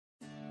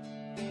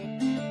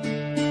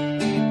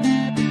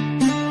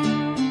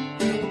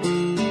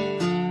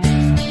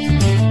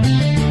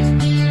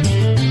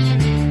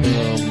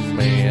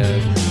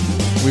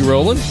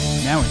rolling?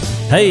 Now we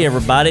Hey,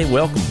 everybody.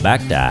 Welcome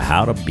back to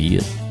How to Be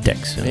a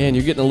Texan. Man,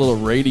 you're getting a little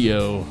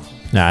radio.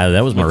 Nah,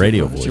 that was my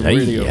radio voice. your Hey,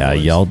 radio how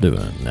voice. y'all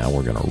doing? Now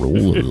we're going to roll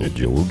a little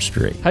George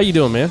Strait. How you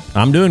doing, man?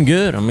 I'm doing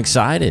good. I'm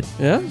excited.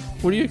 Yeah?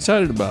 What are you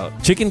excited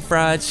about? Chicken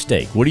fried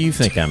steak. What do you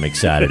think I'm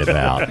excited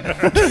about?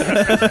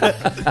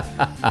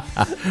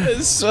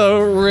 It's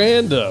so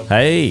random.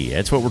 Hey,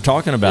 that's what we're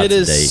talking about It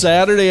today. is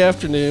Saturday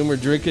afternoon. We're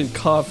drinking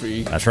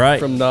coffee. That's right.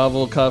 From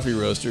Novel Coffee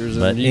Roasters.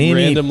 But And you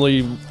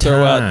randomly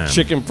throw out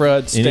chicken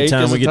fried steak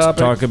Anytime as a we get topic.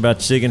 to talk about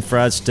chicken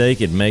fried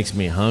steak, it makes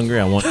me hungry.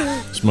 I want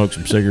to smoke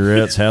some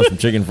cigarettes, have some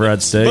chicken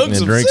fried steak, Smoke and then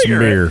some drink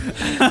cigarette. some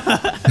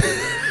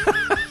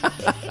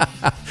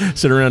beer.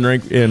 Sit around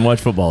and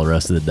watch football the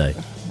rest of the day.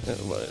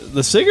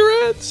 The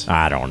cigarettes?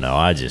 I don't know.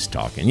 I just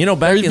talking. You know,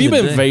 back Have in you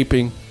the been day,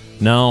 vaping?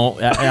 No,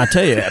 I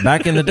tell you,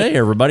 back in the day,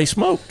 everybody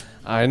smoked.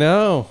 I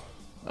know.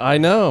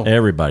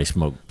 Everybody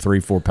smoked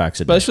 3-4 packs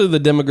a day. Especially the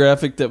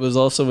demographic that was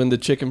also into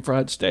chicken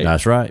fried steak.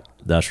 That's right.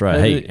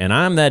 Hey, and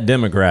I'm that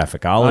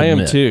demographic. I'll I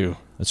admit. am too.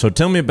 So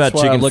tell me about That's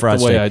why I chicken look fried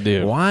the way steak. I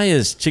do. Why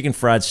is chicken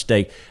fried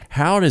steak?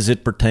 How does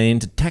it pertain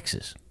to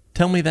Texas?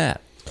 Tell me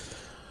that.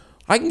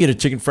 I can get a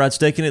chicken fried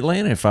steak in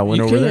Atlanta if I went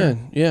You over can, there.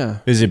 yeah.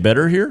 Is it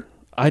better here?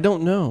 I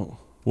don't know.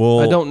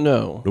 Well, I don't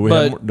know.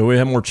 Do we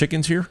have more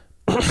chickens here?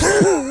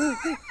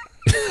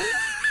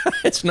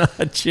 It's not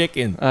a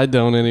chicken. I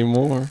don't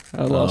anymore.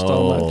 I lost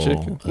all my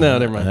chicken. No,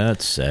 never mind.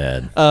 That's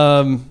sad.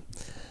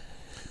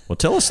 Well,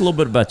 tell us a little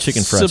bit about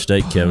chicken fried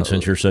steak, Kevin,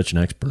 since you're such an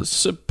expert.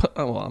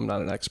 Well, I'm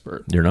not an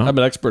expert. You're not? I'm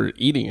an expert at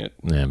eating it.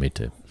 Yeah, me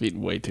too. I've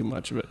eaten way too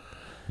much of it.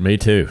 Me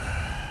too.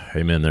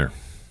 Amen there.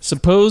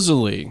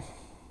 Supposedly,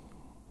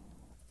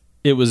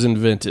 it was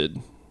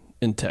invented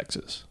in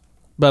Texas.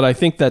 But I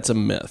think that's a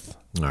myth.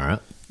 All right.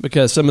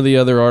 Because some of the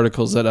other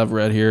articles that I've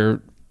read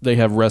here, they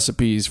have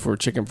recipes for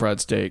chicken fried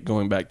steak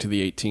going back to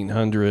the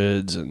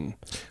 1800s and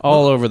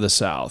all over the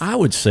South. I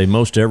would say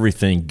most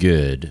everything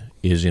good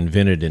is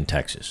invented in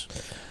Texas.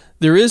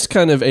 There is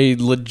kind of a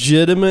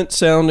legitimate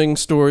sounding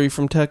story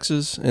from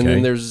Texas, and Okay.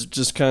 then there's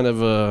just kind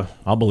of a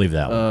I'll believe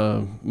that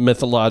one.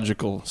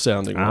 mythological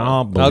sounding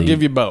one. I'll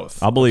give you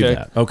both. I'll believe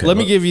that. Okay. Let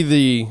me give you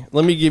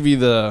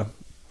the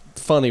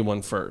funny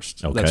one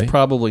first. Okay. That's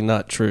probably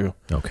not true.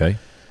 Okay.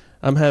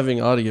 I'm having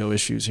audio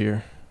issues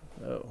here.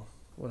 Oh,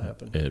 what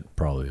happened? It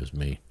probably was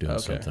me doing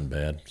Okay. something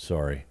bad.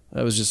 Sorry.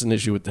 That was just an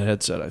issue with the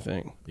headset, I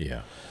think.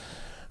 Yeah.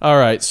 All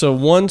right, so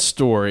one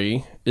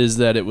story is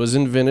that it was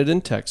invented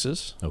in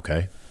Texas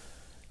Okay.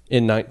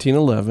 in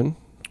 1911.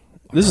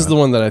 This is the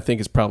one that I think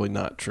is probably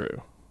not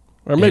true,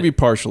 or maybe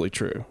partially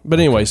true. But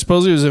anyway,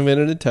 supposedly it was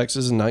invented in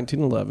Texas in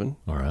 1911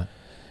 All right.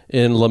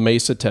 in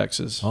Lamesa,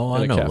 Texas. Oh,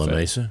 in I a know cafe.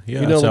 Lamesa.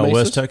 Yeah, You know it's out Lamesa?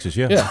 West Texas.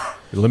 Yeah. Yeah.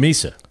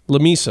 Lamesa.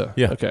 Lamesa.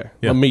 Yeah. Okay.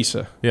 Yeah.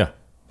 Lamesa. Yeah.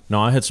 No,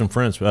 I had some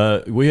friends.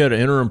 We had an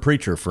interim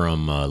preacher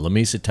from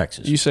Lamesa,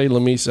 Texas. You say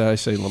Lamesa, I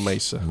say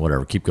Lamesa.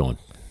 Whatever. Keep going.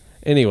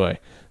 Anyway,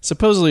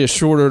 supposedly a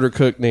short order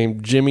cook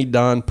named Jimmy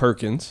Don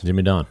Perkins.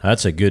 Jimmy Don.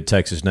 That's a good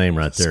Texas name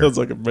right there. Sounds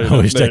like a bad I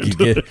wish I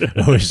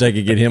name.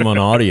 could get him on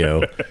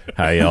audio.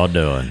 How y'all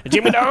doing?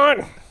 Jimmy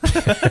Don.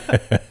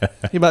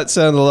 He might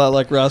sound a lot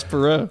like Ross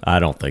Perot. I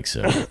don't think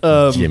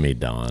so. Jimmy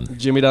Don.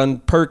 Jimmy Don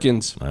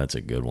Perkins. That's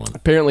a good one.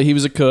 Apparently he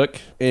was a cook,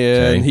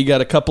 and Okay. he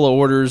got a couple of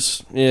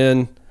orders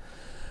in.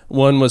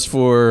 One was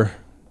for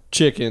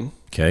chicken,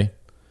 Okay.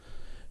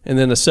 and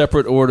then a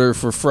separate order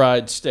for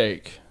fried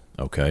steak.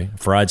 Okay.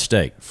 Fried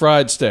steak.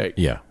 Fried steak.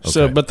 Yeah. Okay.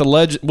 So, but the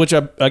legend, which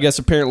I guess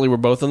apparently were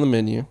both on the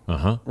menu,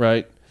 Uh-huh.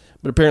 right?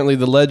 But apparently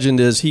the legend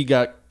is he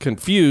got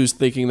confused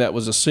thinking that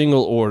was a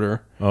single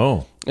order,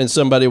 Oh. and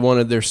somebody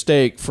wanted their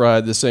steak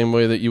fried the same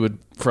way that you would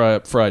fry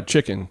up fried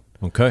chicken.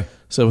 Okay.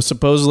 So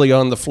supposedly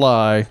on the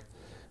fly,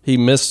 he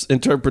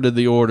misinterpreted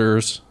the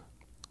orders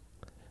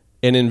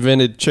and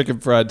invented chicken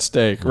fried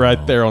steak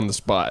right there on the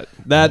spot.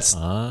 That's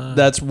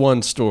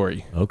one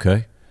story.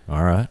 Okay.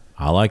 All right.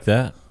 I like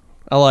that.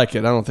 I like it.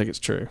 I don't think it's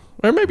true,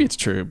 or maybe it's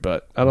true,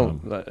 but I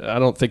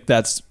don't think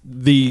that's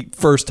the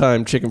first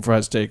time chicken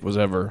fried steak was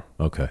ever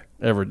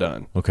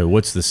done. Okay.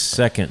 What's the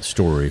second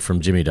story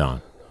from Jimmy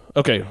Don?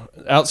 Okay,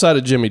 outside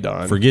of Jimmy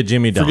Don, Forget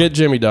Jimmy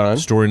Don.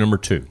 Story number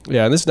 2.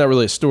 Yeah, and this is not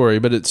really a story,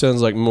 but it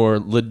sounds like more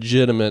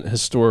legitimate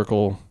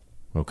historical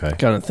Okay.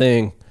 kind of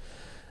thing.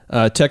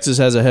 Texas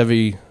has a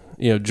heavy,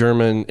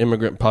 German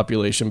immigrant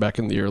population back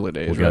in the early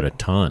days. We got a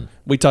ton.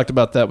 We talked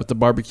about that with the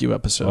barbecue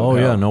episode. Oh,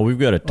 how- yeah. No, we've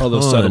got a ton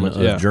those settlements,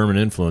 of yeah. German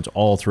influence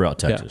all throughout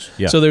Texas.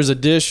 Yeah. So there's a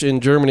dish in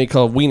Germany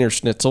called Wiener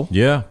Schnitzel,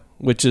 Yeah.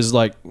 which is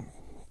like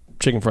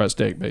chicken fried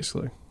steak,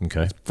 basically,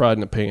 Okay. fried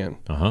in a pan.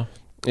 Uh-huh.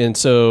 And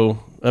so,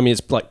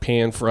 it's like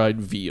pan-fried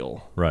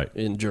veal Right.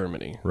 in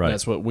Germany. Right.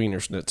 That's what Wiener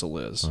Schnitzel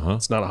is. Uh-huh.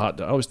 It's not a hot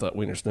dog. I always thought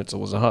Wiener Schnitzel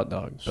was a hot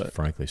dog, but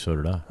Frankly, so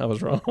did I. I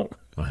was wrong.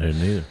 I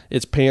didn't either.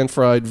 It's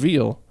pan-fried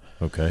veal.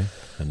 Okay.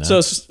 And now,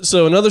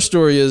 So another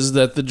story is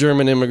that the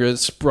German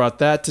immigrants brought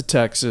that to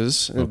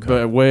Texas,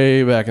 but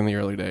way back in the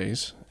early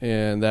days,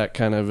 and that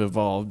kind of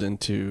evolved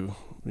into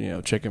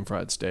chicken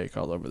fried steak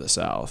all over the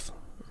South.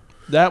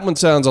 That one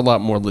sounds a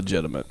lot more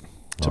legitimate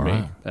to All me,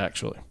 right.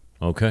 actually.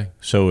 Okay.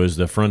 So as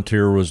the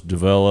frontier was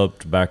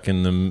developed back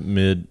in the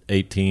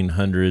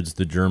mid-1800s,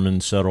 the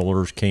German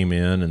settlers came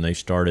in and they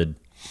started...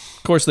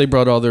 Of course, they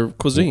brought all their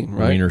cuisine,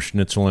 right? Wiener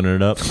schnitzeling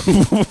it up.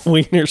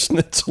 Wiener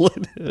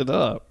schnitzeling it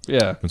up,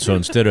 yeah. And so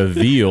instead of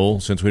veal,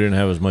 since we didn't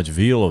have as much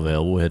veal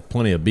available, we had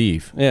plenty of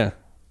beef. Yeah.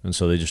 And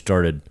so they just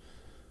started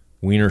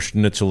Wiener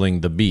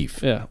schnitzeling the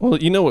beef. Yeah. Well,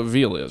 you know what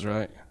veal is,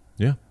 right?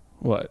 Yeah.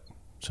 What?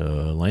 It's a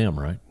lamb,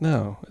 right?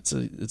 No, it's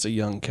a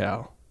young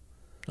cow.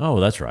 Oh,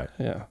 that's right.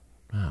 Yeah.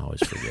 I always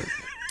forget.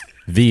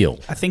 Veal.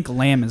 I think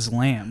lamb is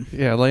lamb.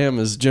 Yeah, lamb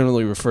is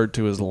generally referred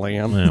to as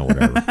lamb. Yeah,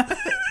 whatever.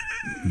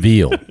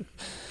 Veal.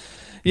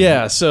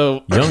 Yeah,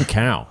 so young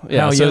cow.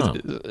 Yeah, How so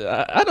young?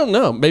 I don't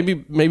know.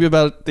 Maybe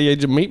about the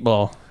age of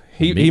Meatball.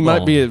 He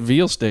might be at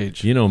veal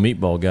stage. You know,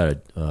 Meatball got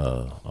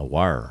a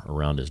wire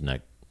around his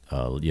neck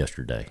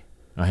yesterday.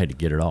 I had to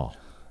get it off.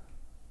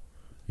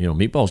 You know,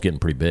 Meatball's getting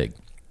pretty big.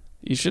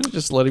 You should have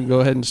just let him go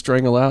ahead and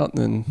strangle out,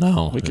 and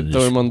then we could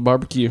throw him on the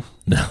barbecue.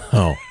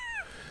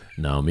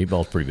 No,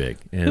 Meatball's pretty big,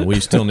 and we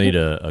still need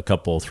a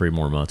couple, 3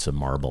 more months of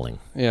marbling.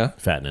 Yeah,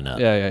 fattening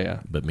up. Yeah.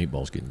 But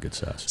Meatball's getting good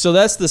size. So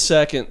that's the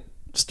second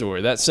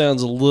story. That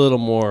sounds a little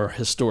more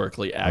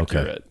historically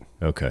accurate.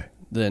 Okay.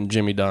 Than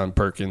Jimmy Don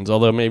Perkins,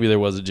 although maybe there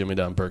was a Jimmy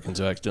Don Perkins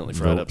who accidentally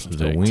fried up some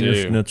steak the Wiener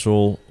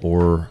Schnitzel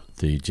or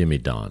the Jimmy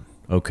Don.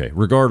 Okay,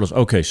 regardless.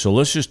 Okay, so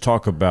let's just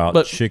talk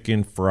about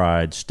chicken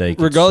fried steak.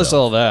 Regardless itself.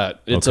 of all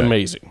that, it's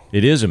amazing.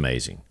 It is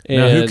amazing.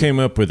 Now, who came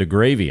up with the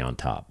gravy on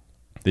top?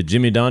 Did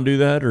Jimmy Don do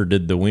that, or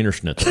did the Wiener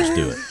Schnitzels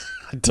do it?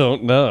 I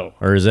don't know.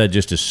 Or is that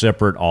just a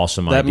separate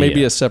awesome idea? That may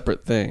be a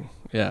separate thing,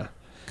 yeah.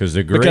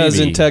 Because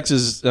in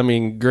Texas, I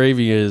mean,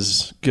 gravy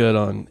is good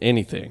on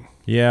anything.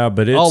 Yeah,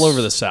 but it's... all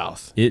over the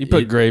South. You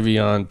put gravy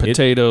on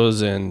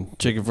potatoes and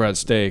chicken fried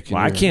steak.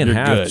 Well, I can't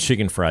have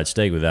chicken fried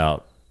steak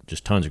without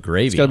just tons of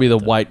gravy. It's got to be the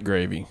white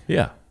gravy.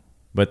 Yeah,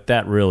 but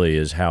that really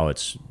is how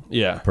it's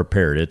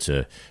prepared. It's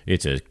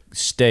a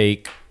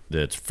steak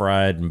that's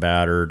fried and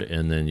battered,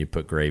 and then you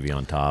put gravy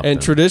on top. And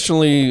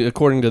traditionally,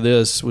 according to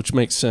this, which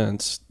makes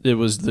sense, it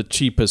was the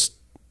cheapest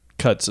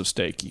cuts of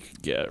steak you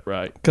could get,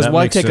 right? Because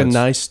why take a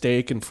nice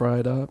steak and fry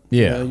it up?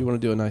 Yeah. You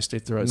want to do a nice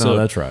steak, right? No,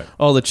 that's right.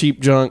 All the cheap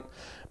junk,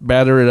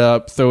 batter it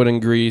up, throw it in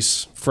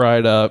grease, fry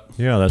it up.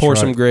 Yeah, that's pour right.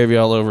 some gravy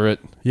all over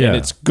it. Yeah. And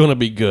it's gonna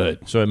be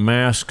good. So it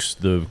masks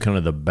the kind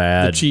of the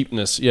bad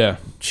cheapness,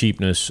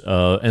 cheapness.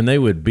 And they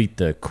would beat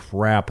the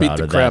crap out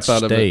of that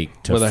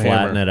steak to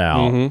flatten it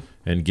out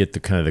and get the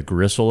kind of the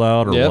gristle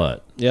out, or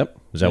what? Yep.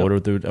 Is that what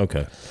it would?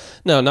 Okay.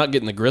 No, not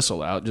getting the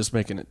gristle out, just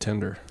making it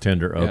tender.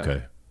 Tender.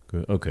 Okay.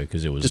 Good. Okay,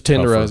 because it was just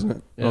tenderizing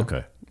it. Yeah.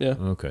 Okay. Yeah.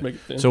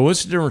 Okay. So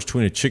what's the difference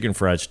between a chicken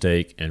fried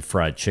steak and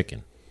fried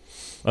chicken,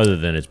 other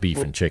than it's beef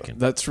and chicken?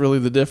 That's really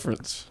the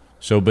difference.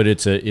 So, but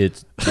it's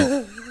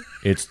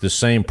the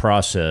same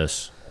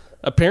process.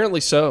 Apparently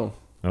so.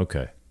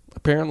 Okay.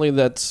 Apparently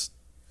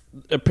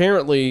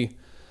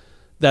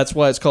that's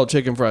why it's called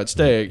chicken fried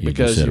steak. You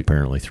because just said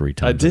apparently 3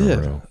 times. I did. In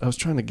a row. I was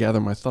trying to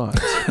gather my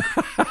thoughts.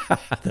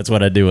 That's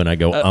what I do when I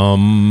go.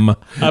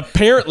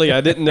 Apparently,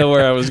 I didn't know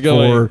where I was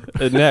going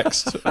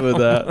next with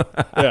that.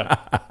 Yeah.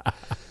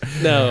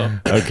 No.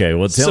 Okay.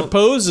 Well,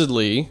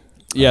 supposedly.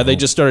 Yeah, they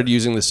just started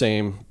using the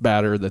same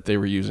batter that they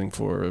were using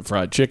for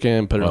fried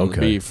chicken, put it on the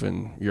beef,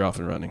 and you're off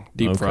and running.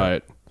 Deep fry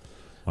it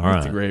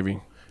with the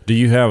gravy. Do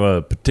you have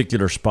a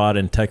particular spot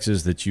in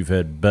Texas that you've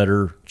had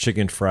better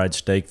chicken fried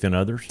steak than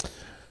others?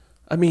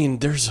 I mean,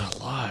 there's a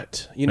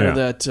lot. You know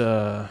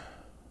that,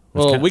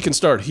 we can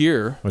start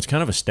here. Well, it's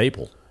kind of a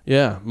staple.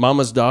 Yeah,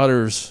 Mama's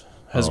Daughters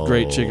has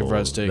great chicken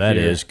fried steak That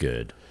here. is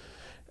good.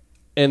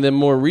 And then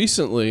more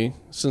recently,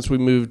 since we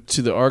moved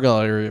to the Argyle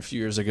area a few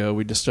years ago,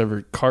 we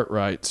discovered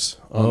Cartwright's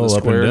on the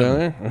square down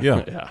there.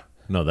 Yeah. Yeah.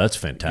 No, that's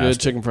fantastic. Good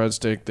chicken fried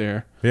steak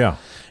there. Yeah.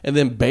 And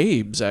then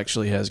Babe's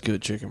actually has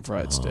good chicken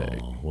fried steak.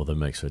 Well, they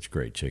make such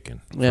great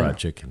chicken. Yeah. Fried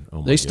chicken.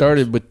 Oh, my They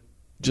started with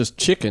just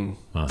chicken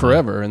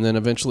forever, and then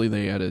eventually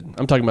they added,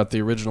 I'm talking about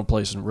the original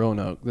place in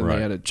Roanoke, then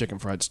they added chicken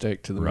fried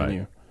steak to the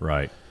menu.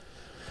 Right.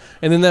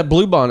 And then that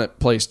Bluebonnet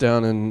place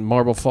down in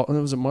Marble Falls,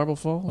 was it Marble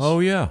Falls? Oh,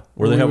 yeah.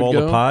 Where they have all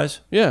the pies?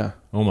 Yeah.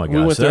 Oh, my gosh.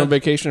 We went there on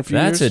vacation a few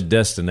years. That's a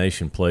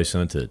destination place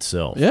unto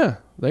itself. Yeah.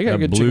 They got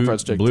good chicken fried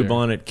steak there.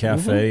 Bluebonnet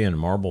Cafe in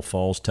Marble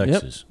Falls,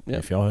 Texas. Yep.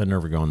 If y'all had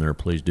never gone there,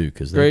 please do,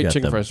 because they've got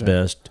the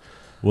best.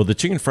 Well, the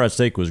chicken fried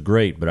steak was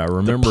great, but I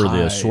remember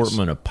the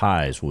assortment of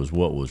pies was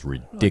what was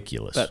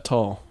ridiculous. That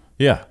tall.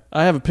 Yeah.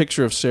 I have a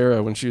picture of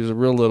Sarah when she was a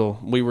real little.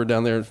 We were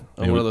down there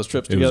on one of those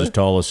trips together. It was as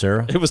tall as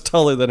Sarah? It was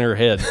taller than her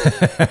head.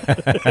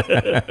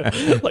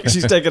 Like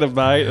she's taking a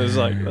bite. It was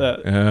like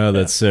that. Oh,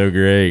 that's so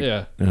great.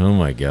 Yeah. Oh,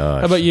 my gosh.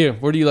 How about you?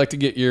 Where do you like to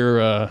get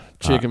your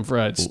chicken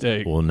fried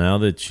steak? Well, now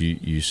that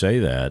you say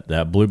that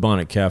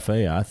Bluebonnet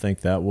Cafe, I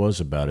think that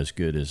was about as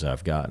good as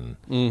I've gotten.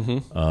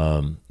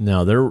 Mm-hmm.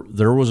 Now,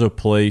 there was a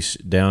place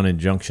down in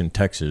Junction,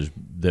 Texas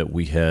that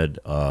we had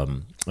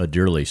a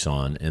deer lease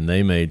on, and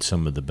they made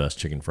some of the best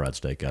chicken fried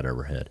steak I'd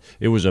ever had.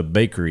 It was a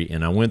bakery,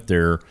 and I went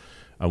there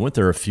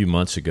a few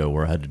months ago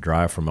where I had to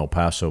drive from El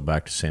Paso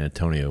back to San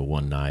Antonio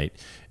one night,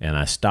 and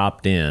I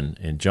stopped in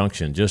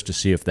Junction just to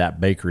see if that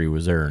bakery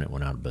was there, and it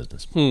went out of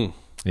business.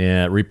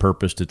 Yeah,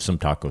 repurposed it some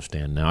taco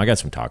stand. Now I got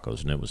some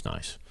tacos and it was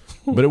nice,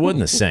 but it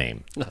wasn't the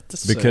same. Not the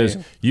same. Because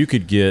you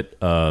could get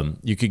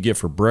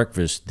for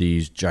breakfast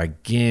these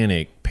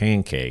gigantic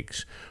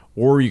pancakes,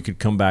 or you could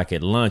come back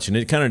at lunch, and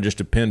it kind of just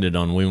depended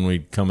on when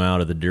we'd come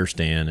out of the deer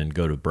stand and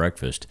go to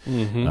breakfast.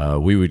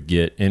 We would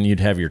get, and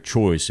you'd have your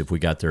choice if we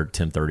got there at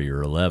 10:30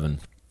 or 11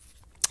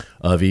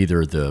 of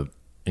either the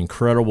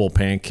incredible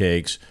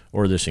pancakes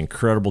or this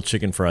incredible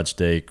chicken fried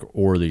steak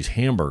or these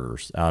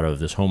hamburgers out of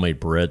this homemade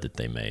bread that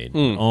they made.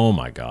 Oh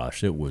my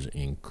gosh, it was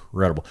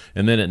incredible.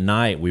 And then at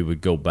night we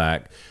would go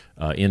back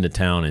into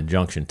town in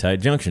Junction,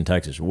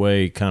 Texas,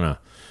 way kind of,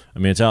 I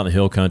mean, it's out in the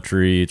hill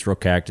country, it's real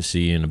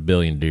cactusy and a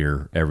billion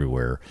deer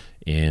everywhere.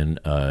 And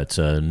it's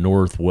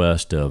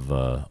northwest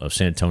of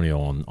San Antonio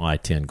on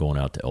I-10 going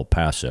out to El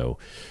Paso.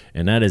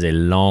 And that is a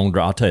long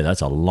drive. I'll tell you,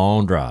 that's a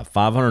long drive.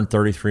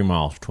 533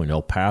 miles between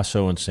El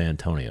Paso and San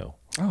Antonio.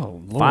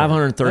 Oh, Lord.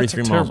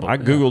 533 miles. I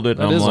Googled it,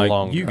 and I'm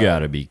like, you got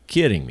to be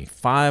kidding me.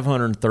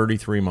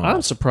 533 miles.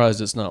 I'm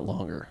surprised it's not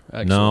longer,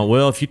 actually. No,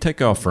 well, if you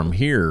take off from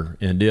here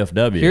in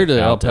DFW here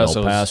to El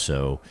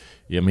Paso,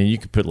 I mean, you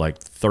could put like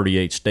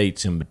 38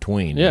 states in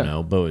between, you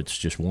know, but it's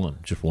just one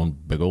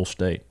big old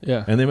state.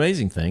 Yeah. And the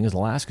amazing thing is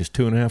Alaska's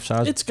 2.5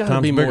 size. It's got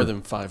to be more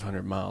than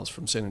 500 miles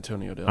from San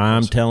Antonio to El Paso.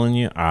 I'm telling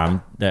you, I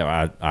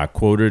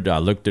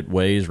looked at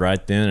Waze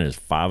right then, and it's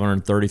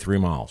 533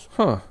 miles.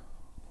 Huh.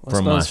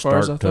 From my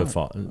start to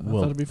fall.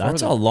 Well,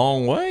 that's a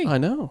long way. I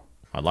know.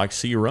 I'd like to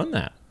see you run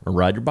that or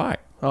ride your bike.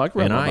 Oh, I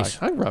can ride my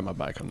bike. I can ride my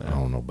bike on that. I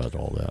don't know about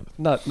all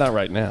that. Not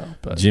right now.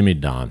 But Jimmy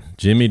Don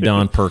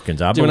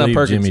Perkins. I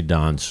believe Jimmy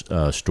Don's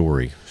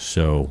story.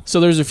 So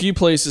there's a few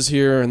places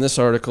here in this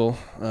article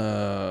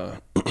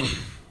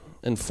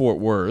in Fort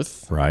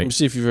Worth. Right. Let me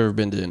see if you've ever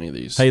been to any of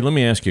these. Hey, let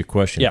me ask you a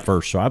question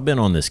first. So I've been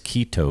on this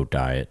keto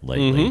diet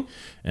lately,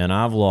 and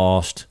I've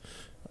lost,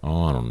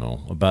 I don't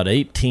know, about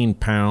 18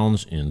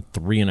 pounds in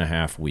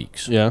 3.5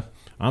 weeks. Yeah.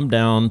 I'm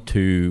down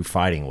to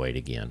fighting weight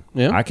again.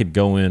 Yeah. I could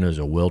go in as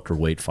a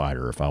welterweight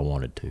fighter if I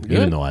wanted to,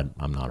 even though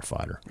I'm not a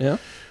fighter. Yeah.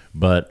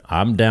 But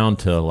I'm down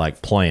to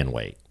like playing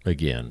weight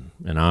again,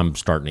 and I'm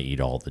starting to eat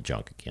all the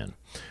junk again.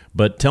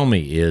 But tell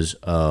me, is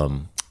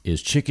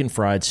chicken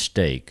fried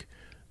steak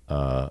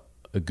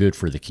good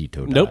for the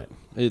keto diet? Nope.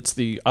 It's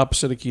the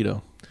opposite of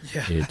keto.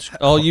 Yeah.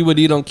 All you would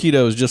eat on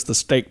keto is just the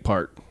steak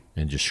part.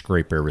 And just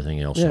scrape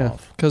everything else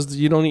off. Because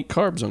you don't eat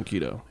carbs on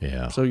keto.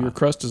 Yeah. So your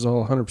crust is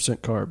all 100%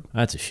 carb.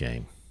 That's a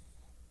shame.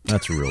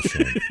 That's a real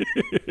shame.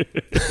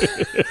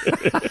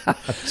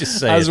 Just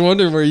saying. I was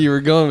wondering where you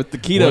were going with the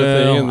keto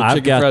thing and the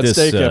chicken fried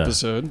steak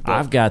episode.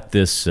 I've got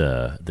this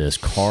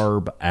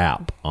carb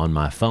app on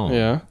my phone.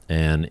 Yeah.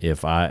 And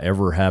if I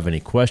ever have any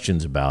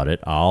questions about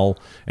it,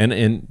 and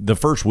in the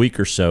first week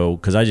or so,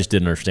 because I just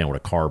didn't understand what a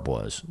carb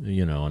was,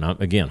 and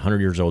I'm, again, 100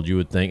 years old, you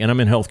would think, and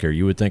I'm in healthcare,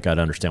 you would think I'd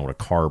understand what a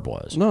carb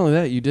was. Not only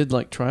that, you did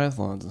like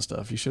triathlons and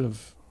stuff. You should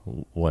have.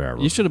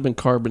 Whatever. You should have been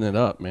carbing it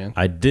up, man.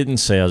 I didn't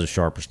say I was the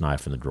sharpest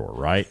knife in the drawer,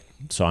 right?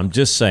 So I'm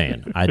just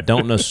saying, I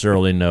don't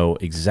necessarily know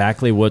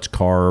exactly what's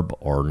carb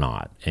or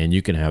not. And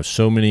you can have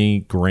so many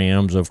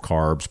grams of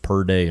carbs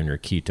per day on your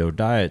keto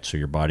diet, so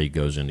your body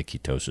goes into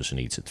ketosis and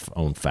eats its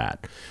own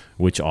fat,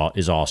 which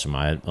is awesome.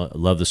 I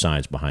love the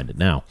science behind it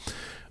now.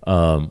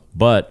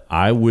 But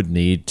I would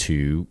need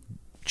to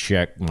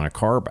check my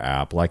carb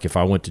app, like if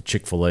I went to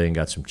Chick-fil-A and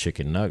got some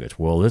chicken nuggets.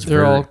 Well,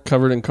 they're all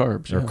covered in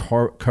carbs. They're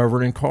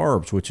covered in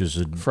carbs, which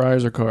is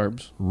fries are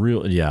carbs.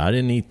 Yeah, I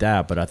didn't eat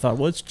that, but I thought,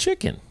 well, it's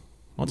chicken.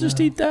 I'll just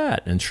eat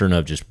that. And sure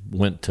enough, just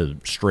went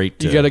straight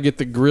to. You got to get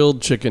the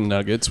grilled chicken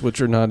nuggets,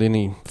 which are not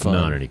any fun.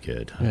 Not any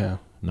good. Yeah,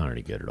 not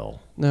any good at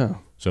all. No.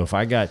 So if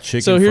I got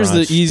chicken, so here's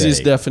the steak,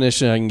 easiest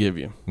definition I can give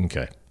you.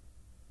 Okay.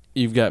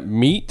 You've got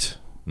meat.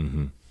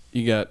 Mm-hmm.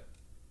 You got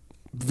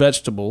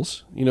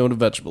vegetables. You know what a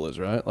vegetable is,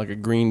 right? Like a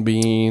green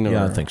bean or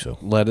I think so.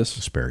 Lettuce,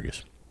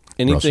 asparagus.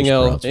 Anything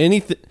else?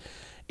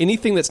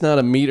 Anything that's not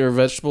a meat or a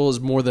vegetable is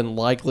more than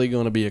likely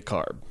going to be a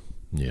carb.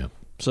 Yeah.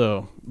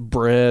 So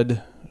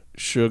bread,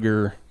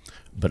 sugar.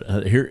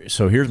 But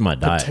here's my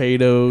diet.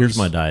 Potatoes. Here's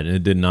my diet, and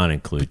it did not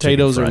include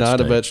potatoes. Are not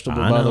steak. A vegetable,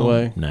 by the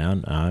way.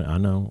 No, I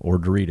know. Or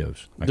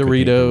Doritos.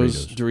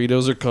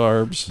 Doritos are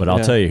carbs. But I'll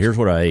tell you, here's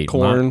what I ate.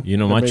 Corn.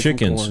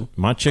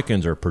 My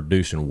chickens are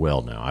producing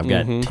well now. I've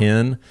got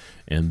 10,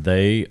 and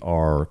they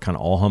are kind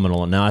of all humming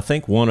along. Now I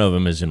think one of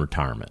them is in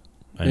retirement,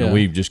 and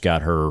we've just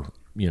got her,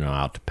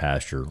 out to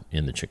pasture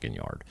in the chicken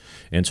yard,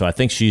 and so I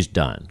think she's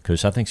done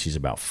because I think she's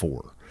about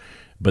 4.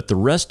 But the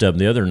rest of them,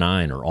 the other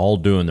 9, are all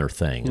doing their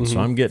thing. And so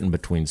I'm getting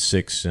between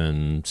 6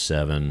 and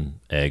 7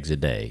 eggs a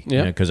day.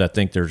 Yeah. Because I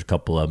think there's a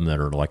couple of them that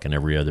are like an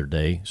every other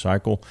day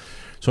cycle.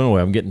 So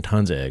anyway, I'm getting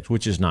tons of eggs,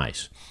 which is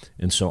nice.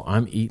 And so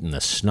I'm eating the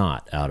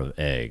snot out of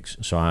eggs.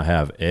 So I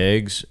have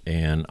eggs,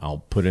 and I'll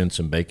put in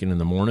some bacon in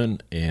the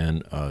morning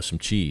and some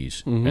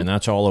cheese. And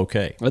that's all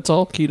okay. That's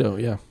all keto,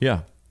 yeah.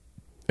 Yeah.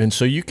 And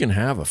so you can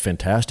have a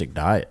fantastic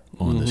diet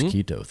on this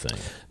keto thing.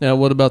 Now,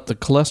 what about the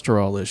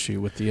cholesterol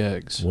issue with the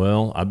eggs?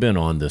 Well, I've been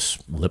on this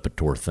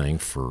Lipitor thing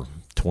for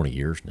 20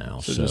 years now.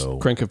 So just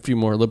crank a few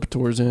more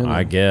Lipitors in.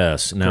 I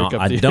guess. Now,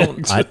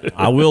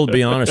 I will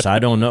be honest, I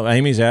don't know.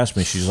 Amy's asked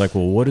me, she's like,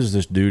 well, what does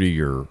this do to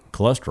your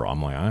cholesterol?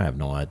 I'm like, I have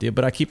no idea,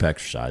 but I keep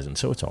exercising,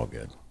 so it's all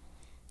good.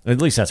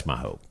 At least that's my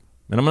hope.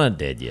 And I'm not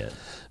dead yet.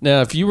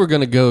 Now, if you were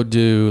going to go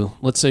do,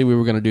 let's say we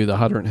were going to do the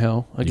Hydrant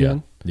Hell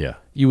again, yeah,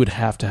 you would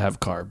have to have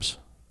carbs.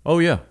 Oh,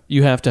 yeah.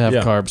 You have to have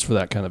carbs for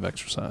that kind of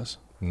exercise.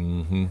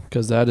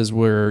 Because that is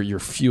where your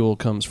fuel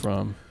comes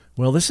from.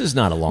 Well, this is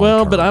not a long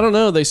Well, term. but I don't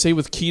know. They say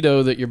with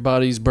keto that your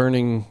body's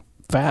burning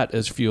fat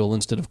as fuel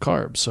instead of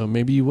carbs. So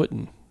maybe you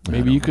wouldn't.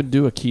 Maybe you could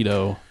do a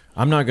keto.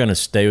 I'm not going to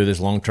stay with this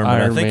long term,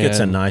 but I think it's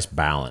a Ironman. nice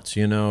balance,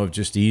 of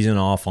just easing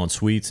off on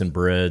sweets and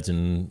breads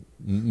and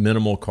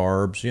minimal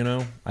carbs,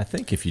 I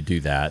think if you do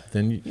that,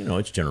 then,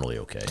 it's generally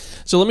okay.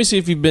 So let me see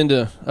if you've been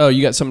to... Oh,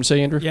 you got something to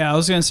say, Andrew? Yeah, I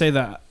was going to say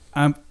that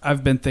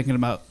I've been thinking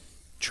about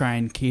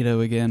trying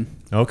keto again.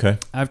 Okay.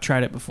 I've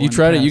tried it before. You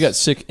tried it. You got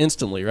sick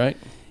instantly, right?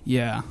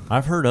 Yeah.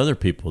 I've heard other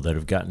people that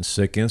have gotten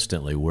sick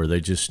instantly where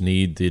they just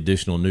need the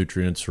additional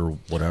nutrients or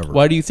whatever.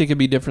 Why do you think it'd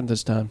be different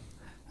this time?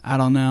 I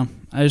don't know.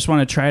 I just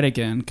want to try it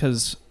again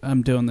because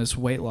I'm doing this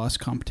weight loss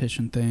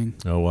competition thing.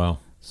 Oh, wow.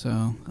 So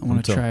I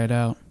want to try it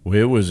out. Well,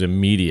 it was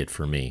immediate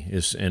for me.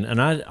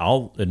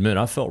 I'll admit,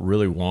 I felt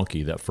really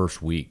wonky that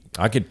first week.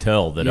 I could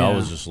tell that I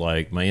was just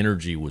like, my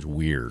energy was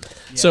weird.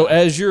 Yeah. So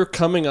as you're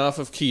coming off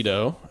of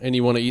keto and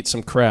you want to eat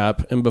some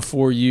crap, and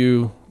before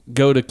you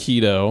go to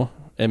keto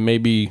and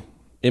maybe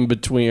in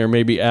between or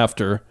maybe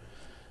after,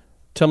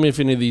 tell me if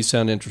any of these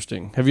sound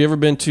interesting. Have you ever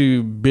been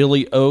to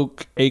Billy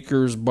Oak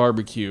Acres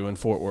Barbecue in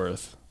Fort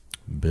Worth?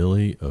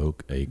 Billy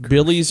Oak Acres.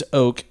 Billy's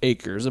Oak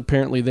Acres.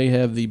 Apparently, they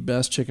have the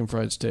best chicken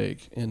fried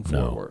steak in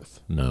Fort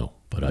Worth. No,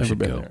 but I Never should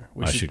been go. there.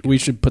 We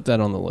should put that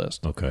on the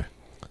list. Okay.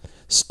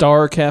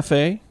 Star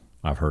Cafe,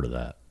 I've heard of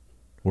that.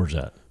 Where's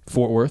that?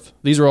 Fort Worth.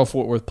 These are all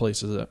Fort Worth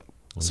places that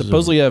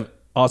supposedly have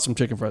awesome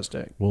chicken fried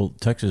steak. Well,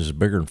 Texas is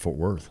bigger than Fort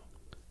Worth.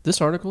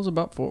 This article is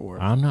about Fort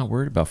Worth. I'm not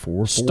worried about Fort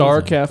Worth.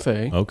 Star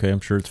Cafe. Okay, I'm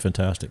sure it's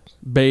fantastic.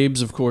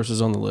 Babes, of course,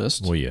 is on the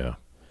list. Well, yeah.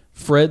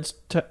 Fred's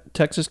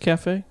Texas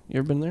Cafe. You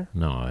ever been there?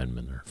 No, I hadn't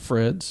been there.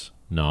 Fred's.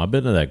 No, I've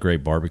been to that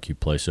great barbecue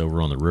place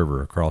over on the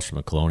river across from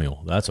the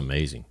Colonial. That's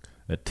amazing.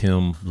 That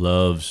Tim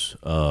Love's,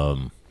 I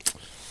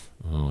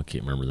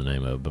can't remember the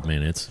name of it, but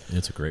man, it's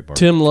a great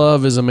barbecue. Tim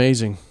Love is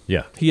amazing.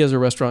 Yeah. He has a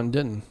restaurant in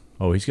Denton.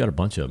 Oh, he's got a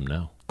bunch of them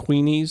now.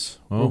 Queenie's,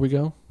 where we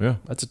go. Yeah.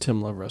 That's a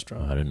Tim Love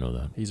restaurant. I didn't know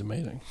that. He's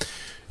amazing.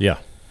 Yeah.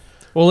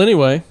 Well,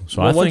 anyway,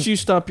 So once you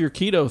stop your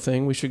keto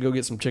thing, we should go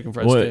get some chicken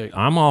fried steak.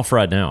 I'm off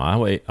right now.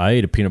 I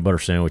ate a peanut butter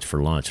sandwich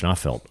for lunch, and I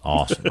felt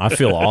awesome. I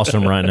feel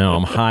awesome right now.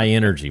 I'm high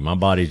energy. My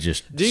body's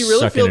just Do you really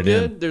sucking feel it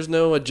good? in. There's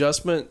no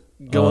adjustment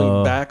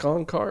going back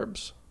on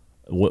carbs?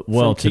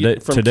 Well, from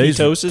today's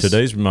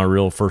ketosis? my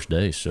real first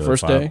day. So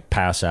First if day? I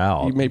pass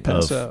out, You may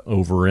pass out.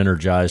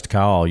 over-energized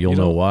Kyle, you'll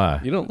know why.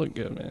 You don't look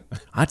good, man.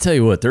 I tell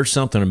you what, there's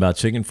something about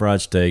chicken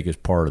fried steak as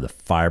part of the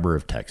fiber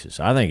of Texas.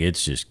 I think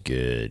it's just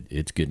good.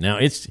 It's good. Now,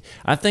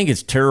 I think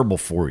it's terrible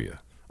for you.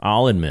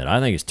 I'll admit, I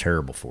think it's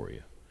terrible for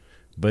you.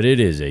 But it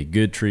is a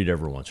good treat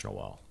every once in a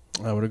while.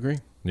 I would agree.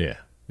 Yeah.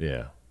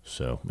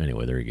 So,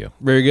 anyway, there you go.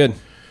 Very good.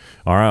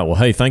 All right. Well,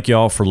 hey, thank you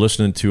all for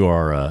listening to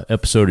our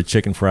episode of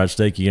Chicken Fried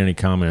Steak. You got any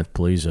comments,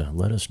 please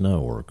let us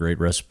know. Or great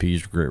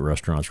recipes, great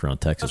restaurants around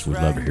Texas. We'd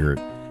love to hear it.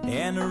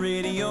 And the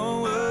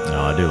radio. No,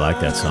 I do like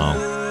that song.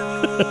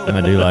 I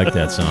do like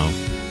that song.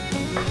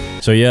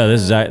 So, yeah,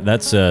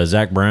 that's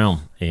Zach Brown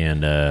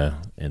and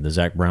the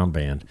Zach Brown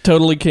Band.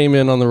 Totally came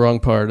in on the wrong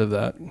part of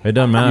that. It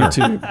doesn't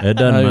matter. It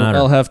doesn't matter.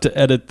 I'll have to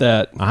edit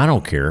that. I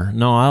don't care.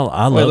 No,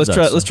 I love let's that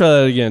try. song. Let's try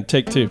that again.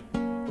 Take two.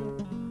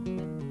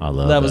 I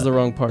love That was the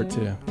wrong part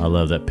too. I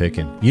love that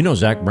picking. You know,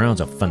 Zach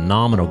Brown's a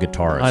phenomenal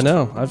guitarist. I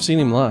know. I've seen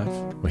him live.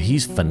 Well,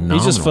 he's phenomenal.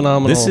 He's just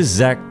phenomenal. This is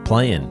Zach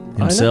playing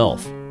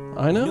himself.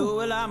 I know.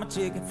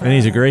 And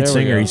he's a great There we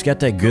singer. go. He's got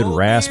that good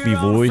raspy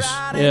voice.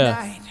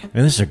 Yeah.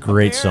 And this is a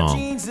great song.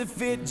 And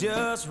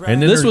then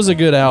This was a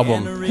good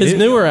album. His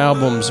newer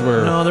albums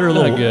were they're a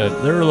little not good.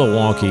 They're a little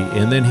wonky.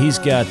 And then he's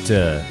got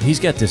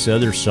this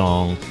other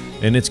song,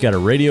 and it's got a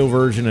radio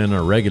version and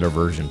a regular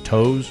version.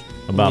 Toes,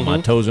 about my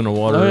toes in the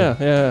water. Oh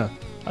yeah.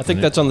 I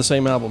think that's on the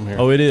same album here.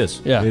 Oh, it is.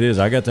 Yeah. It is.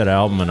 I got that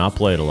album, and I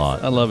play it a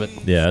lot. I love it.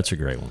 Yeah, that's a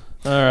great one.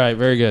 All right,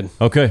 very good.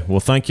 Okay, well,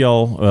 thank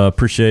y'all.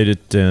 Appreciate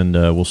it, and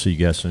we'll see you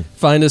guys soon.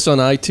 Find us on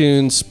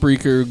iTunes,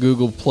 Spreaker,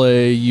 Google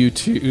Play,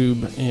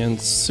 YouTube, and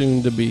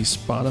soon to be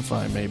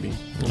Spotify, maybe.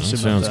 We'll That see about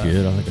sounds that.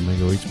 good. I think I may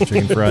go eat some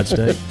chicken fried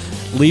steak.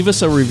 Leave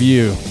us a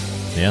review,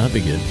 Yeah, that'd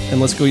be good. and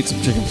let's go eat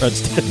some chicken fried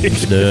steak.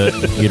 Let's do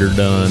it. Get her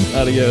done.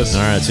 Adios.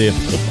 All right, see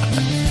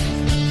ya.